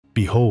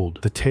Behold,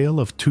 the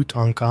tale of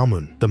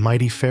Tutankhamun, the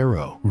mighty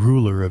Pharaoh,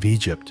 ruler of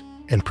Egypt,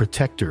 and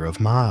protector of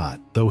Ma'at.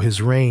 Though his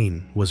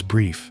reign was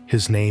brief,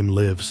 his name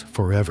lives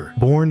forever.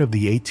 Born of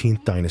the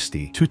 18th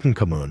dynasty,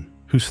 Tutankhamun,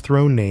 whose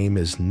throne name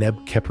is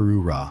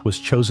Neb-Keperu-Ra, was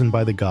chosen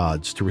by the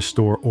gods to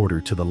restore order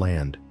to the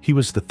land. He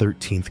was the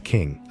 13th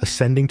king,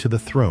 ascending to the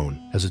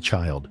throne as a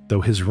child.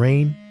 Though his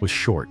reign was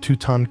short,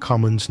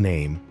 Tutankhamun's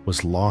name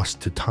was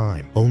lost to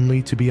time,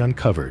 only to be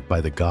uncovered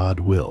by the god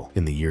Will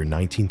in the year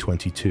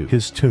 1922.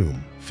 His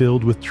tomb,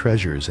 filled with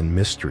treasures and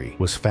mystery,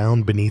 was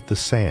found beneath the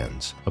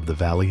sands of the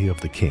Valley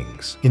of the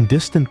Kings. In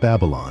distant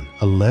Babylon,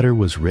 a letter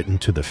was written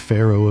to the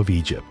Pharaoh of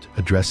Egypt,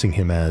 addressing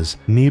him as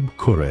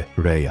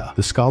Nib-Kure-Rea.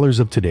 The scholars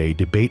of today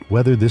debate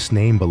whether this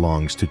name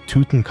belongs to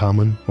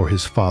Tutankhamun or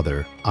his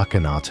father,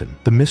 Akhenaten.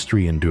 The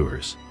mystery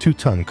endures.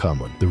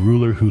 Tutankhamun, the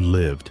ruler who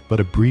lived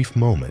but a brief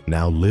moment,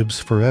 now lives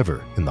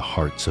forever in the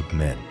hearts of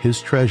men.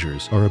 His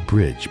treasures are a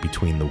bridge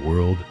between the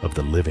world of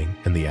the living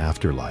and the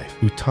afterlife.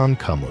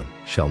 Tutankhamun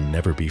shall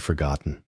never be forgotten.